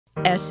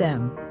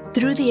SM,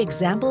 through the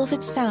example of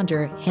its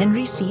founder,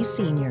 Henry C.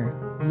 Sr.,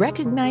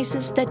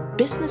 recognizes that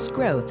business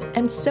growth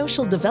and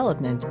social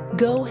development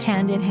go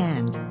hand in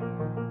hand.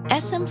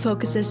 SM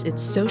focuses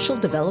its social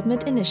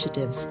development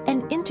initiatives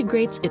and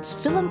integrates its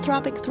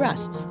philanthropic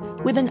thrusts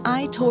with an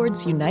eye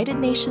towards United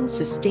Nations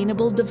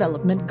Sustainable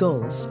Development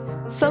Goals,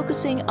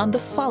 focusing on the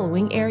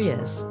following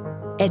areas: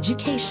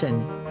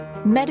 education,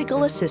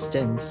 medical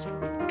assistance,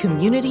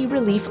 community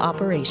relief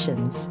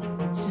operations,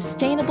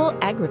 sustainable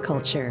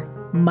agriculture,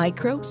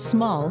 micro,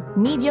 small,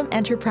 medium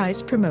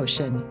enterprise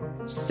promotion,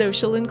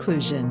 social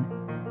inclusion,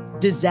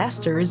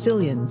 disaster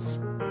resilience,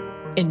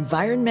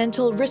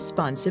 environmental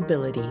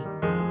responsibility.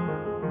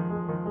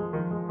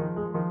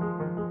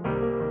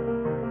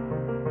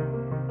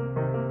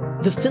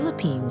 The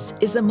Philippines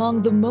is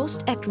among the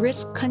most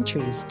at-risk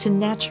countries to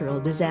natural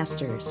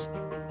disasters.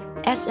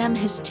 SM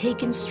has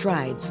taken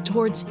strides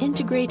towards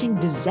integrating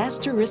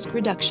disaster risk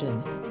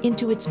reduction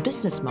into its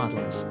business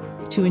models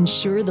to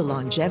ensure the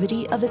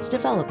longevity of its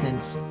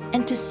developments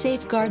and to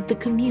safeguard the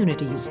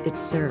communities it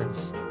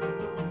serves.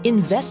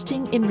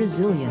 Investing in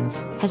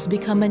resilience has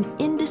become an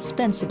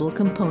indispensable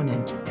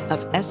component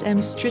of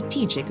SM's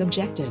strategic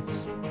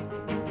objectives.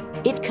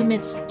 It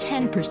commits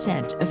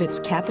 10% of its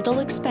capital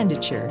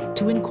expenditure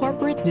to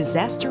incorporate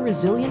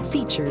disaster-resilient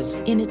features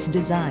in its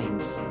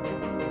designs.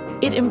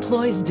 It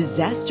employs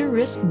disaster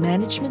risk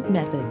management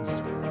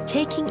methods,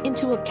 taking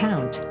into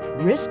account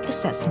risk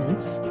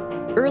assessments,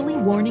 early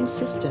warning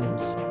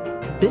systems,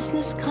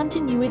 business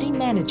continuity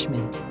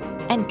management,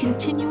 and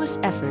continuous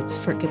efforts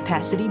for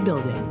capacity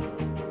building.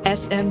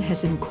 SM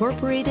has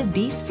incorporated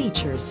these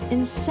features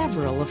in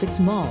several of its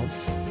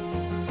malls.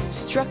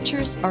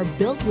 Structures are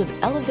built with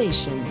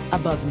elevation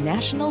above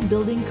National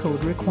Building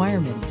Code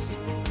requirements.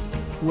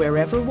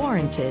 Wherever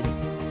warranted,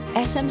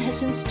 SM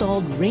has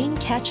installed rain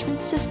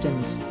catchment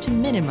systems to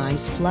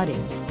minimize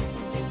flooding.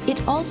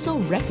 It also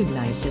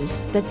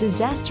recognizes that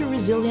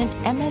disaster-resilient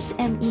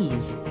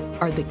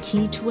MSMEs are the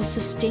key to a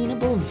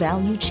sustainable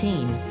value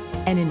chain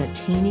and in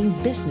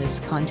attaining business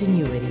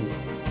continuity.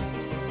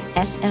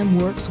 SM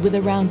works with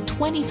around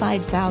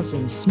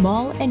 25,000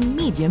 small and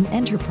medium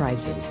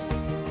enterprises.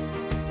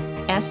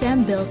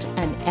 SM built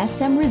an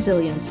SM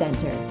Resilience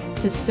Center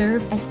to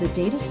serve as the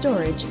data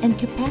storage and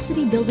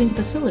capacity building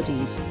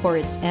facilities for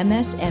its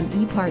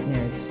MSME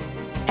partners.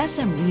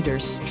 SM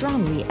leaders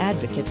strongly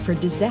advocate for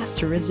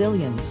disaster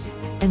resilience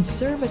and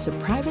serve as a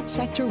private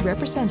sector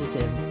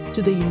representative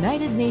to the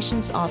United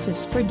Nations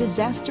Office for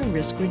Disaster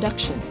Risk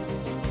Reduction,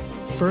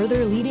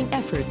 further leading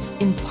efforts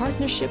in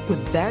partnership with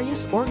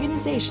various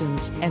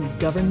organizations and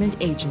government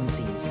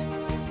agencies.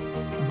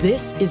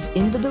 This is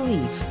in the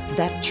belief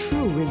that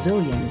true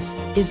resilience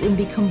is in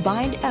the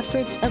combined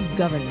efforts of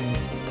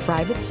government,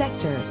 private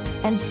sector,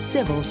 and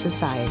civil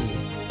society.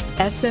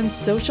 SM's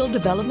social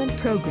development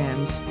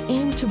programs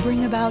aim to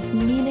bring about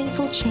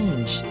meaningful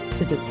change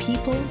to the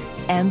people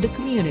and the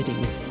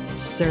communities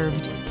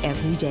served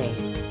every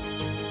day.